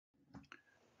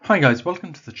Hi guys,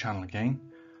 welcome to the channel again.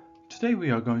 Today we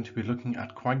are going to be looking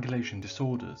at coagulation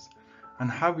disorders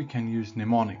and how we can use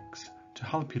mnemonics to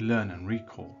help you learn and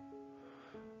recall.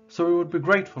 So we would be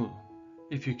grateful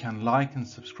if you can like and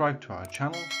subscribe to our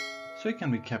channel so you can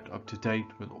be kept up to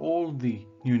date with all the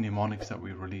new mnemonics that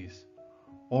we release.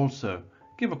 Also,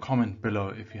 give a comment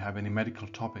below if you have any medical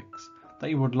topics that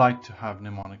you would like to have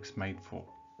mnemonics made for.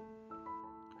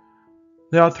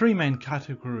 There are three main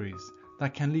categories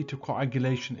that can lead to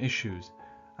coagulation issues,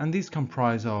 and these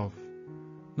comprise of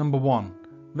number 1,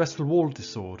 vessel wall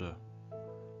disorder,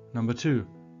 number 2,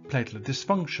 platelet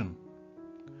dysfunction,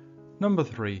 number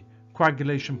 3,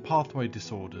 coagulation pathway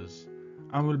disorders,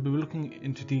 and we'll be looking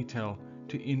into detail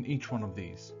in each one of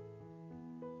these.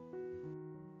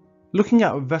 Looking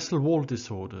at vessel wall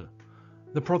disorder,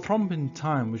 the prothrombin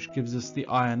time, which gives us the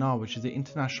INR, which is the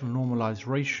international normalized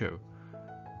ratio,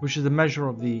 which is a measure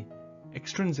of the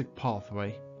extrinsic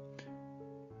pathway,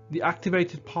 the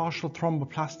activated partial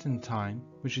thromboplastin time,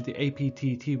 which is the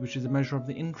APTT, which is a measure of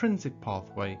the intrinsic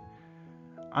pathway,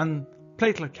 and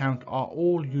platelet count are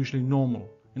all usually normal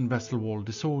in vessel wall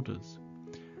disorders.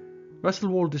 Vessel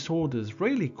wall disorders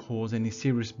rarely cause any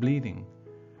serious bleeding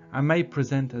and may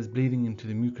present as bleeding into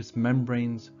the mucous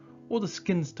membranes, or the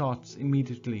skin starts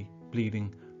immediately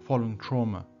bleeding following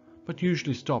trauma, but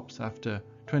usually stops after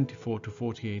 24 to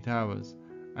 48 hours,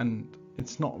 and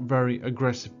it's not very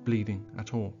aggressive bleeding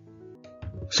at all.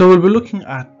 So we'll be looking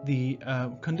at the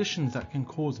conditions that can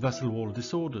cause vessel wall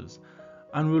disorders,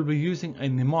 and we'll be using a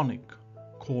mnemonic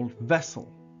called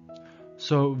vessel.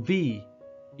 So V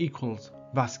equals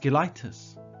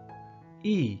vasculitis,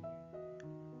 E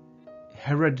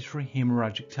hereditary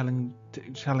hemorrhagic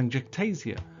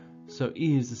telangiectasia, so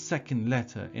E is the second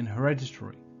letter in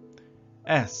hereditary,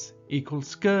 S equals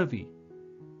scurvy,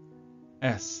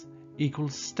 S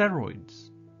equals steroids,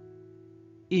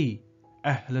 E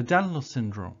Ehlers-Danlos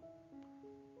syndrome,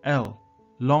 L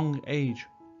long age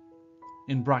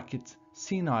in brackets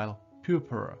senile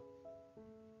purpura.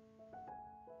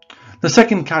 The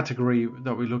second category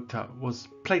that we looked at was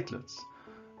platelets.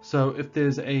 So if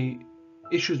there's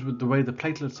issues with the way the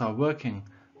platelets are working,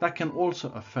 that can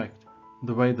also affect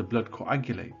the way the blood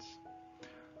coagulates.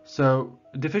 So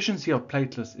a deficiency of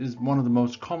platelets is one of the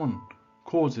most common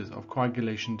causes of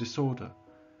coagulation disorder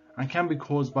and can be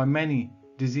caused by many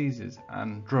diseases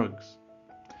and drugs.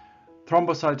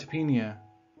 Thrombocytopenia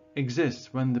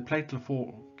exists when the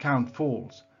platelet count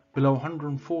falls below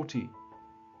 140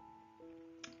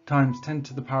 times 10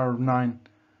 to the power of 9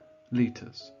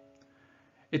 liters.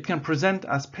 It can present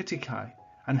as petechiae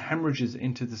and hemorrhages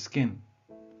into the skin.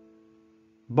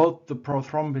 Both the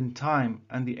prothrombin time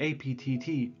and the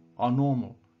APTT are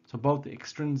normal, so both the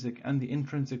extrinsic and the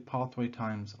intrinsic pathway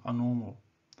times are normal.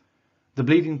 The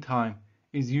bleeding time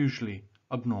is usually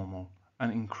abnormal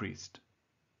and increased.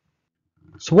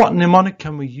 So what mnemonic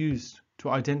can we use to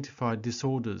identify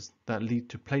disorders that lead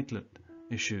to platelet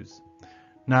issues?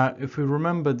 Now, if we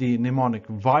remember the mnemonic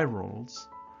virals,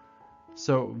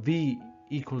 so V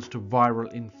equals to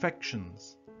viral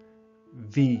infections,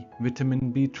 V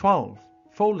vitamin B12,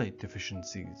 folate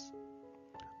deficiencies,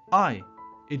 I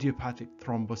idiopathic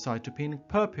thrombocytopenic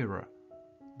purpura,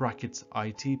 brackets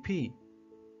ITP,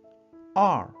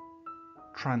 R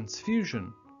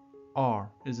transfusion,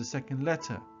 R is the second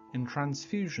letter in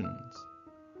transfusions,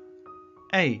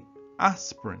 A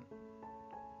aspirin,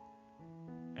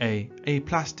 A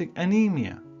aplastic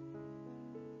anemia,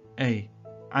 A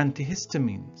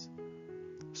antihistamines.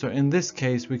 So in this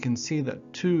case we can see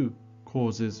that two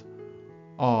causes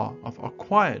are of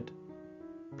acquired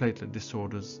platelet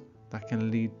disorders that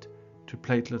can lead to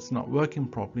platelets not working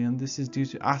properly, and this is due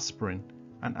to aspirin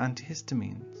and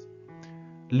antihistamines.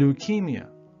 Leukemia,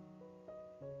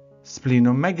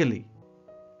 splenomegaly.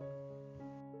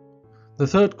 The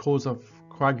third cause of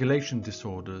coagulation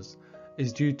disorders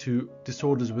is due to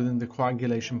disorders within the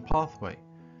coagulation pathway,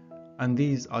 and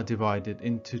these are divided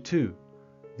into two,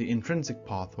 the intrinsic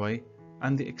pathway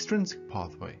and the extrinsic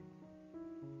pathway.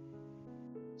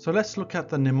 So let's look at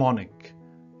the mnemonic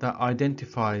that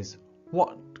identifies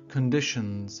what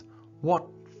conditions, what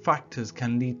factors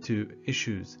can lead to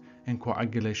issues in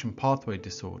coagulation pathway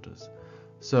disorders.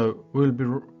 So we'll be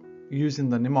using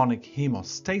the mnemonic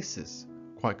hemostasis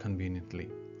quite conveniently.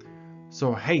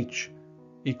 So H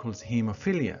equals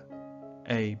hemophilia,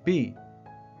 AB,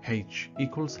 H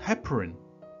equals heparin.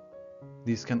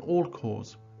 These can all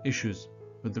cause issues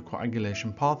with the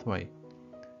coagulation pathway.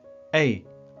 A,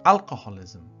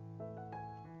 alcoholism.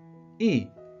 E,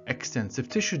 extensive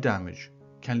tissue damage,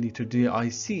 can lead to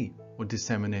DIC or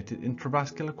disseminated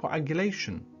intravascular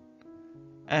coagulation.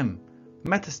 M,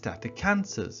 metastatic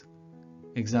cancers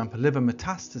example liver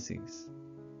metastases.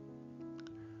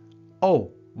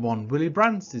 O, von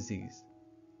Willebrand's disease.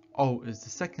 O is the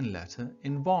second letter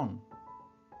in von.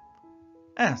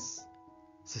 S,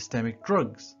 systemic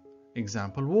drugs,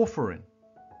 example warfarin.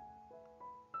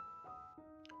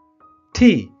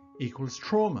 T equals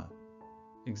trauma,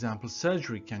 example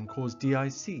surgery can cause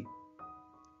DIC.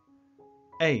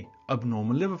 A,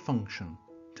 abnormal liver function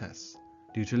tests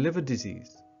due to liver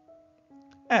disease.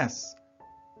 S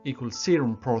equals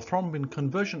serum prothrombin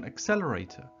conversion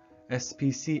accelerator,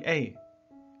 SPCA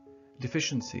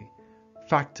deficiency,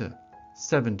 factor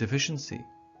 7 deficiency.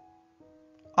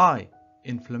 I,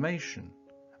 inflammation,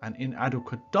 an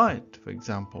inadequate diet, for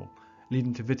example,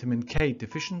 leading to vitamin K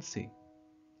deficiency.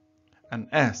 And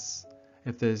S,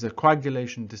 if there is a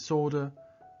coagulation disorder,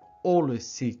 always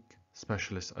seek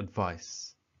specialist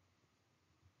advice.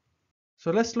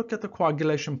 So let's look at the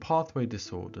coagulation pathway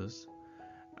disorders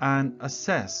and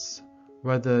assess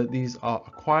whether these are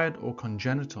acquired or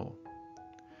congenital.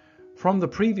 From the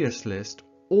previous list,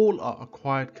 all are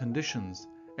acquired conditions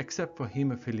except for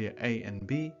hemophilia A and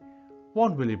B,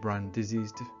 von Willebrand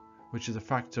disease, which is a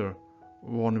factor,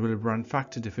 von Willebrand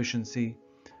factor deficiency,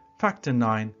 factor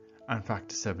 9 and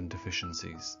factor 7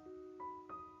 deficiencies.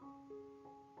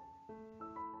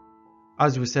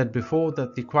 As we said before,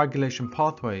 that the coagulation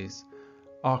pathways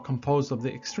are composed of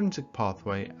the extrinsic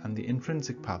pathway and the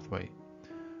intrinsic pathway.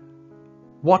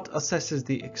 What assesses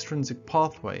the extrinsic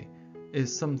pathway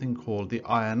is something called the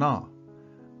INR,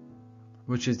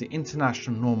 which is the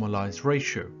International Normalized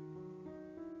Ratio.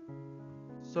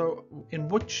 So in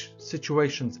which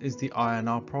situations is the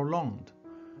INR prolonged?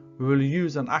 We will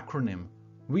use an acronym.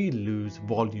 We lose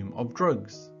volume of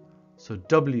drugs. So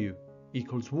W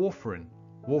equals warfarin.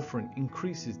 Warfarin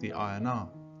increases the INR.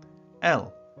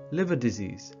 L, liver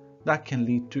disease. That can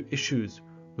lead to issues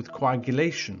with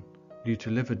coagulation due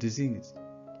to liver disease.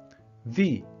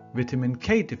 V, vitamin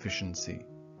K deficiency.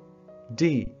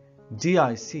 D,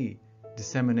 DIC,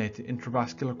 disseminated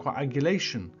intravascular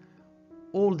coagulation.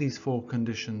 All these four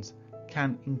conditions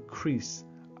can increase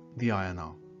the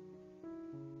INR.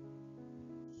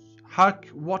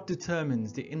 What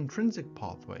determines the intrinsic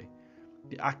pathway?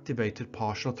 The activated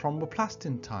partial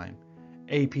thromboplastin time,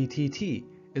 APTT,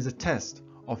 is a test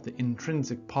of the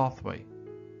intrinsic pathway.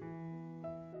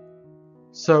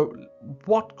 So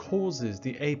what causes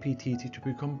the APTT to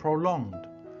become prolonged?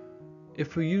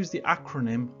 If we use the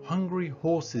acronym hungry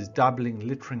horses dabbling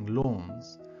littering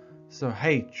lawns, so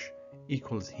H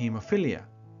equals hemophilia,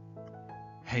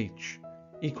 H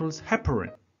equals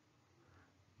heparin,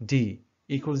 D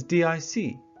equals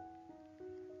DIC,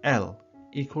 L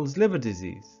equals liver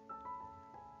disease,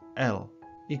 L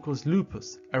equals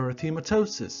lupus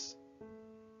erythematosus.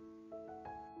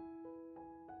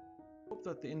 Hope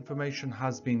that the information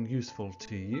has been useful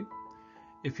to you.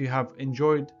 If you have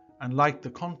enjoyed and liked the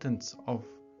contents of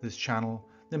this channel,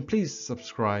 then please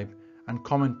subscribe and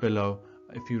comment below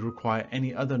if you require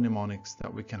any other mnemonics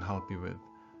that we can help you with.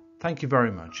 Thank you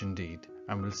very much indeed,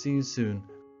 and we'll see you soon